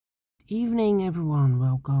evening, everyone.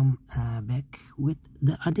 Welcome back with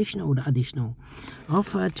the additional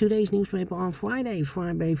of today's newspaper on Friday,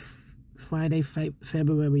 February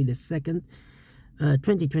the 2nd,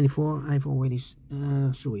 2024.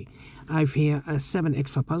 I've here 7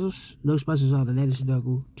 extra puzzles. Those puzzles are the letter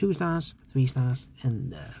Sudoku, 2 stars, 3 stars,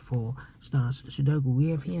 and 4 stars Sudoku. We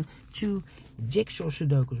have here 2 jigsaw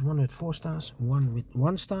Sudokus, one with 4 stars, one with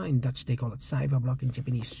 1 star. In Dutch they call it Cypher block, in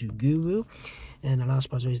Japanese Suguru. And the last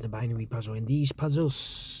puzzle is the binary puzzle. In these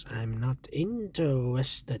puzzles, I'm not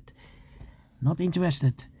interested.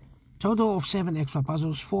 Total of 7 extra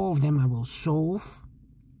puzzles. 4 of them I will solve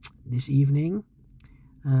this evening.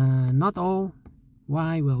 Not all.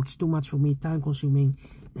 Why? Well, it's too much for me, time consuming,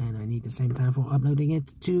 and I need the same time for uploading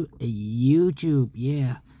it to YouTube.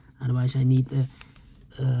 Yeah, otherwise I need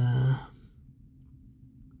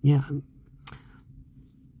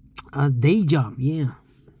a day job. Yeah.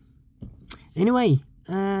 Anyway,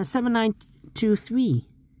 7923.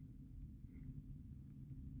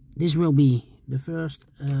 This will be the first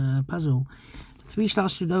puzzle. 3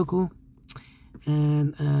 Stars Sudoku,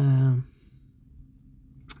 and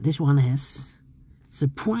this one has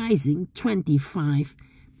surprising 25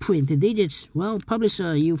 printed digits. Well,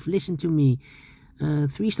 publisher, you've listened to me.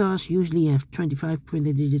 3 stars usually have 25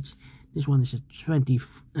 printed digits. This one is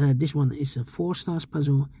a 4 stars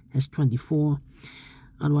puzzle, has 24.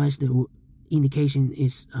 Otherwise, the indication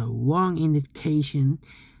is a wrong indication.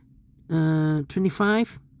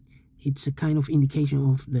 25. It's a kind of indication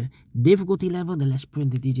of the difficulty level. The less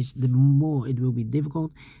printed digits, the more it will be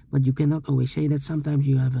difficult. But you cannot always say that. Sometimes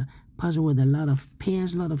you have a puzzle with a lot of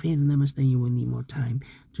pairs, a lot of hidden numbers, then you will need more time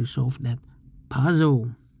to solve that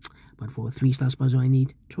puzzle. But for a 3 stars puzzle, I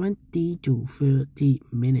need 20 to 30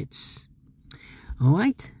 minutes.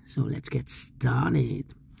 Alright, so let's get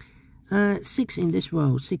started. 6 in this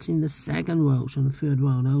row, 6 in the second row. So in the third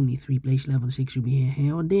row, only 3 place level 6 will be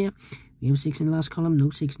here or there. We have 6 in the last column, no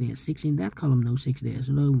 6 there. 6 in that column, no 6 there.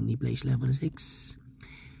 So only place level 6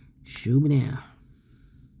 should be there.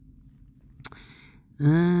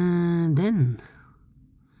 And then,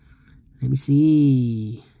 let me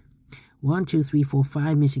see. 1, 2, 3, 4,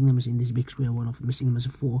 5 missing numbers in this big square. One of the missing numbers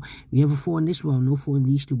is 4. We have a 4 in this row, no 4 in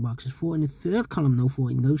these 2 boxes. 4 in the third column, no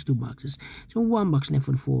 4 in those 2 boxes. So 1 box left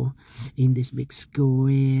for the 4 in this big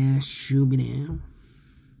square. Should be there.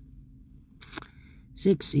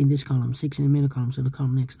 6 in this column, 6 in the middle column, so the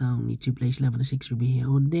column next down, only 2 place level, the 6 should be here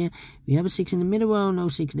or there. We have a 6 in the middle row, no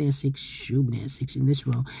 6 there, 6 should be there. 6 in this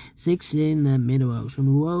row, 6 in the middle row, so the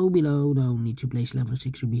row below, the only 2 place level,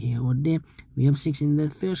 6 should be here or there. We have 6 in the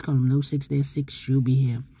first column, no 6 there, 6 should be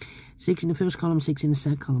here. 6 in the first column, 6 in the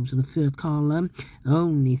second column, so the third column,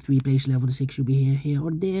 only 3 place level, the 6 should be here or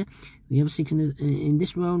there. We have 6 in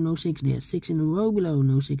this row, no 6 there. 6 in the row below,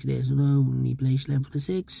 no 6 there, so the only place level, the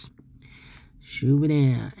 6 should be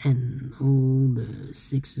there, and all the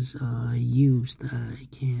 6s are used. I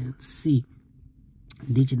can't see.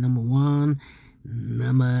 Digit number 1,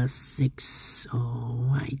 number 6.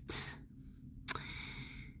 Alright.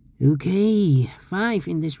 Okay, 5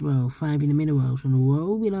 in this row, 5 in the middle row, so the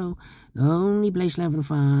row below, the only place level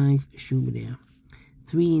 5 should be there.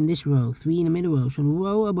 3 in this row, 3 in the middle row, so the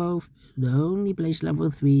row above, the only place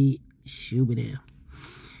level 3 should be there.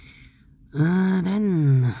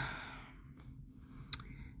 Then,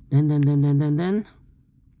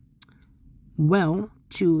 well,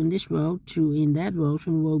 2 in this row, 2 in that row,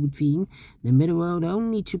 so the row between the middle row, the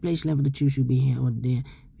only 2 place level, the 2 should be here or there.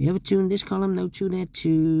 We have a 2 in this column, no 2 there,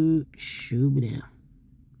 2 should be there.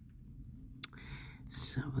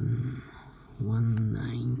 7, 1,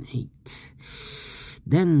 9, 8.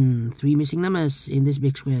 Then 3 missing numbers in this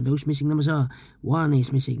big square. Those missing numbers are 1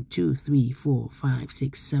 is missing, 2, 3, 4, 5,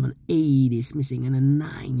 6, 7, 8 is missing, and a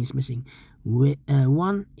 9 is missing.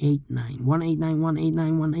 1, 8, 9, 1, 8, 9, 1, 8,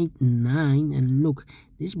 9, 1, 8, 9. And look,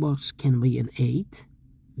 this box can be an 8.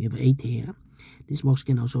 We have an 8 here. This box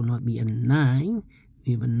can also not be a 9.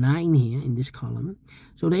 We have a 9 here in this column.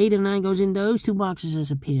 So the 8 and 9 goes in those 2 boxes as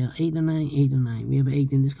a pair. 8 and 9, 8 and 9. We have an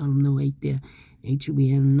 8 in this column, no 8 there. 8 should be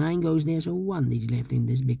here, 9 goes there, so 1 digit left in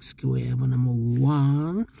this big square for number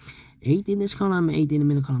 1. 8 in this column, 8 in the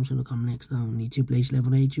middle column, so the column next down, only 2 place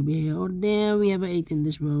level 8 should be here or there. We have an 8 in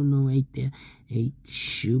this row, no 8 there, 8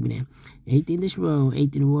 should be there. 8 in this row,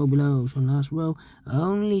 8 in the row below, so last row,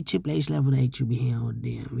 only 2 place level 8 should be here or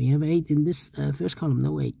there. We have 8 in this first column,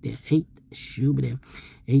 no 8 there, 8 should be there.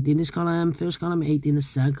 8 in this column, first column, 8 in the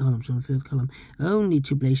second column, so the third column, only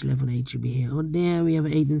 2 place level 8 should be here or there. We have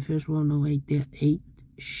 8 in the first row, no 8 there, 8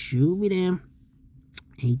 should be there.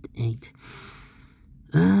 8, 8.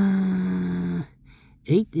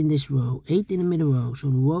 8 in this row, 8 in the middle row, so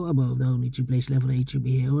the row above, the only 2 place level 8 should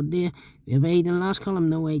be here or there. We have 8 in the last column,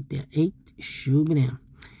 no 8 there, 8 should be there.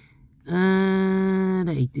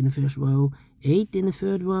 The 8 in the first row, 8 in the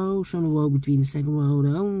third row, so the row between the second row,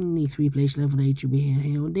 the only 3 place level 8 should be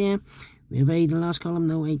here or there. We have 8 in the last column,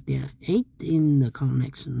 no 8 there. 8 in the column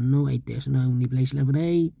next, no 8 there, so the only place level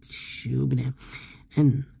 8 should be there.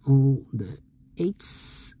 And all the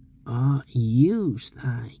 8s are used.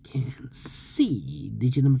 I can see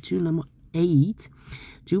digit number 2, number 8.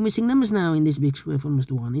 2 missing numbers now in this big square for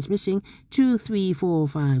Mr. 1 is missing. 2, 3, 4,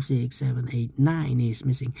 5, 6, 7, 8, 9 is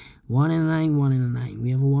missing. 1 and a 9, 1 and a 9.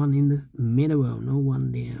 We have a 1 in the middle row, no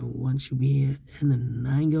 1 there. 1 should be here, and the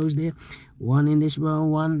 9 goes there. 1 in this row,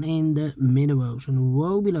 1 in the middle row. So the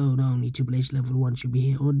row below, the only 2 place level 1 should be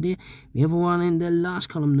here or there. We have a 1 in the last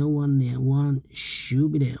column, no 1 there. 1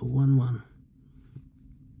 should be there. 1, 1.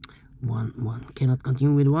 1, 1. Cannot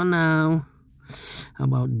continue with 1 now. How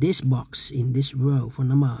about this box in this row for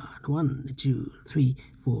number 1, 2, 3,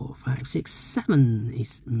 4, 5, 6, 7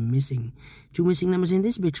 is missing. 2 missing numbers in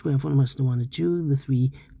this big square for numbers 1, the 2, the 3,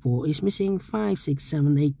 4 is missing. 5, 6,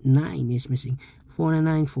 7, 8, 9 is missing. 4 and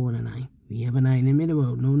a 9, 4 and a 9. We have a 9 in the middle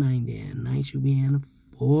row, no 9 there. 9 should be here, and a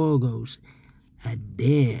 4 goes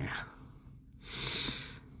there.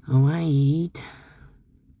 Alright.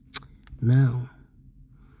 Now,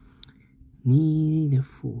 need a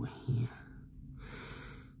 4 here.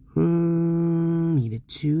 Need a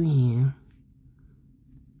 2 here.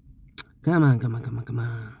 Come on. Need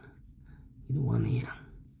a 1 here.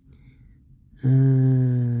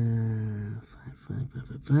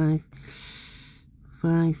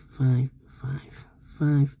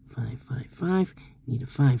 5. Need a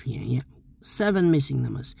 5 here. Yeah. 7 missing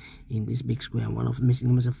numbers in this big square. One of the missing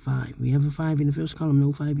numbers is 5. We have a 5 in the first column,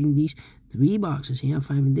 no 5 in these 3 boxes here.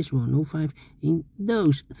 5 in this row, no 5 in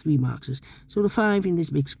those 3 boxes. So the 5 in this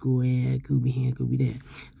big square could be here, could be there.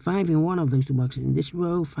 5 in one of those 2 boxes in this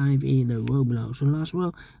row, 5 in the row below. So the last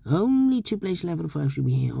row, only 2 place level 5 should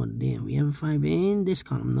be here or there. We have a 5 in this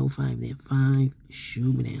column, no 5 there. 5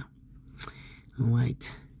 should be there.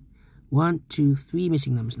 Alright. 1, 2, 3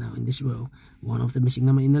 missing numbers now in this row. One of the missing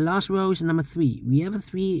number in the last row is number 3. We have a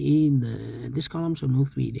 3 in this column, so no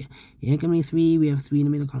 3 there. Here can be 3. We have 3 in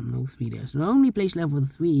the middle column, no 3 there. So the only place left for the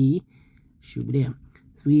 3 should be there.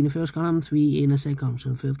 3 in the first column, 3 in the second column. So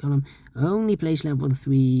the third column, only place left for the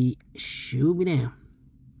 3 should be there.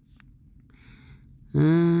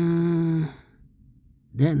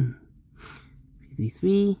 Then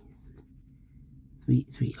 3,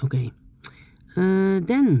 3. Okay.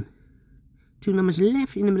 Then 2 numbers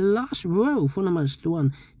left in the last row for numbers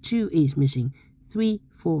 1, 2 is missing. 3,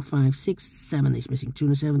 4, 5, 6, 7 is missing. 2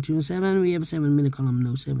 and 7, 2 and 7. We have a 7 in the middle column,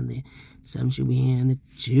 no 7 there. 7 should be here, and the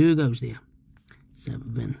 2 goes there.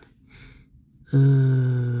 7.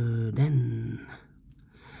 Then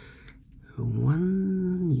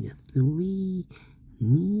 1, need a 3,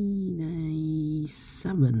 need a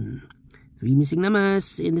 7. 3 missing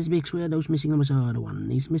numbers in this big square. Those missing numbers are the 1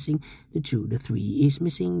 is missing, the 2, the 3 is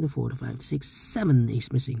missing, the 4, the 5, the 6, 7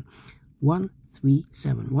 is missing. 1, 3,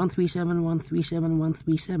 7. 1, 3, 7, 1, 3, 7, 1,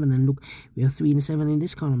 3, 7. And look, we have 3 and a 7 in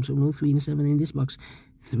this column, so no 3 and a 7 in this box.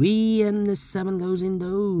 3 and the 7 goes in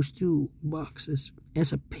those 2 boxes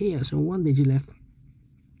as a pair. So 1 digit left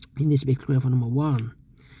in this big square for number 1.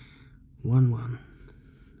 1, 1.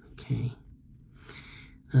 Okay.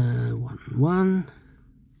 1, 1.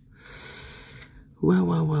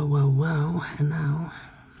 Well, and now,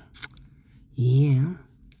 yeah, I'm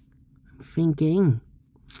thinking,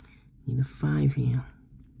 need a 5 here.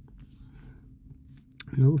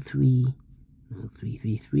 No 3, 3,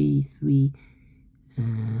 3, 3,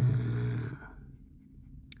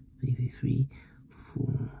 3,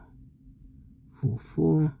 4,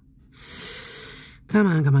 4. Come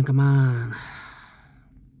on.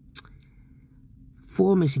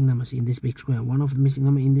 4 missing numbers in this big square. One of the missing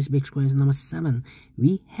number in this big square is number 7.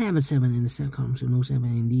 We have a 7 in the second column, so no 7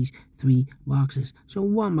 in these 3 boxes. So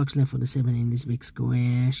 1 box left for the 7 in this big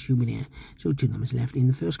square should be there. So 2 numbers left in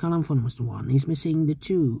the first column for numbers 1 is missing. The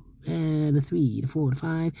 2, the 3, the 4, the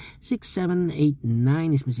 5, 6, 7, 8,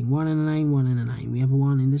 9 is missing. 1 and a 9, 1 and a 9. We have a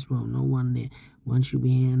 1 in this row, no 1 there. 1 should be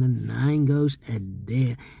here, and the 9 goes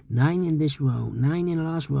there. 9 in this row, 9 in the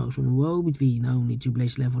last row. So the row between only 2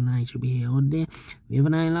 places left for 9 should be here or there. We have a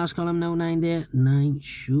 9 last column, no 9 there. 9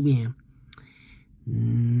 should be here.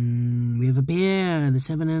 We have a pair, the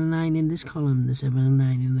 7 and a 9 in this column, the 7 and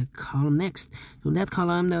 9 in the column next. So that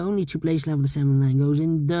column, the only 2 places left for the 7 and 9 goes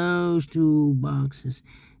in those 2 boxes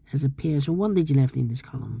as a pair. So 1 digit left in this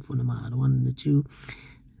column for the 1, the 2,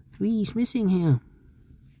 3 is missing here.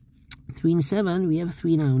 3 and 7, we have a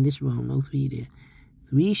 3 now in this row, no 3 there.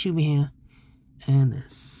 3 should be here, and the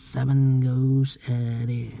 7 goes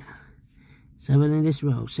there. 7 in this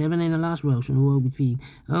row, 7 in the last row, so the row between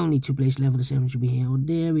only 2 places left. The 7 should be here or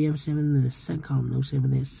there. We have 7 in the second column, no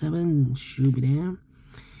 7 there. 7 should be there.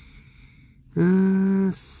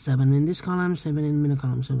 7 in this column, 7 in the middle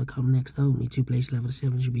column, so the column next only 2 places left. The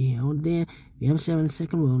 7 should be here or there. We have 7 in the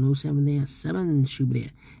second row, no 7 there. 7 should be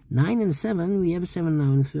there. 9 in the 7, we have a 7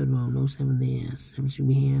 now in the third row, no 7 there. 7 should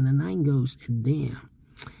be here, and the 9 goes there.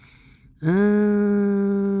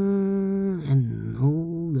 And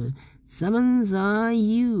all the 7s are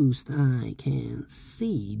used. I can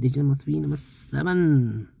see digit number 3, number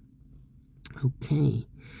 7. Okay.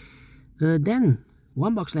 Then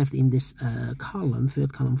 1 box left in this column,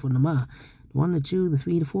 third column for number 1, the 2, the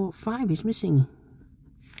 3, the 4, 5 is missing.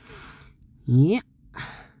 Yeah.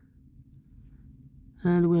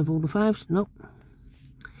 Do we have all the 5s? Nope.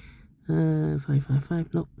 5, 5,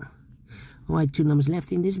 5. Nope. Alright, 2 numbers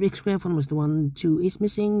left in this big square. For numbers, the 1, 2 is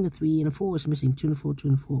missing. The 3 and the 4 is missing. 2 and the 4, 2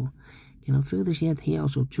 and the 4. Cannot fill this yet. Here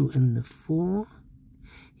also 2 and the 4.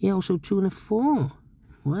 Here also 2 and the 4.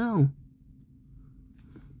 Wow.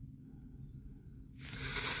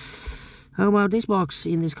 How about this box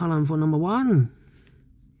in this column for number 1?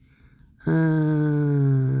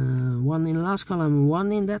 1 in the last column,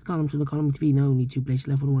 1 in that column, so the column 3, no, only 2 places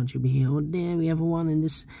left for the 1 should be here or there. We have a 1 in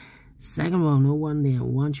this second row, no 1 there,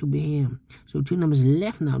 1 should be here. So 2 numbers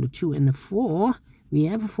left now, the 2 and the 4. We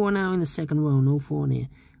have a 4 now in the second row, no 4 there.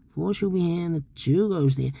 4 should be here, and the 2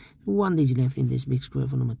 goes there. So 1 digit left in this big square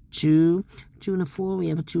for number 2. 2 and the 4, we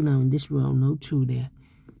have a 2 now in this row, no 2 there.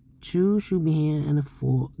 2 should be here, and the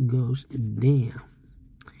 4 goes there.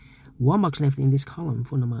 1 box left in this column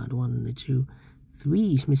for number 1, the 2,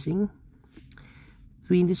 3 is missing.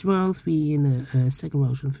 3 in this row, 3 in the second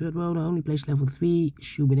row, so the third row, the only place left for 3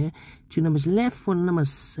 should be there. 2 numbers left for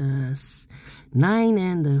numbers 9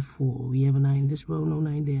 and 4. We have a 9 in this row, no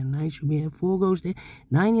 9 there. 9 should be here, 4 goes there.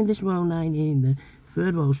 9 in this row, 9 in the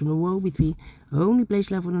third row, so the row between only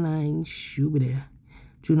place left for the 9 should be there.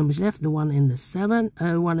 2 numbers left, the 1 and the 7,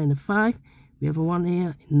 1 and the 5. We have a 1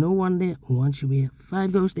 here, no 1 there, 1 should be here,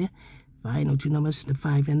 5 goes there. 5, no 2 numbers, the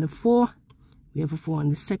 5 and the 4. We have a 4 in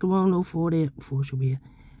the second row, no 4 there, 4 should be here.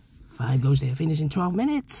 5 goes there, finish in 12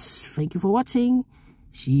 minutes. Thank you for watching.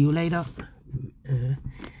 See you later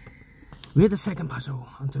with the second puzzle.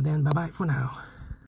 Until then, bye-bye for now.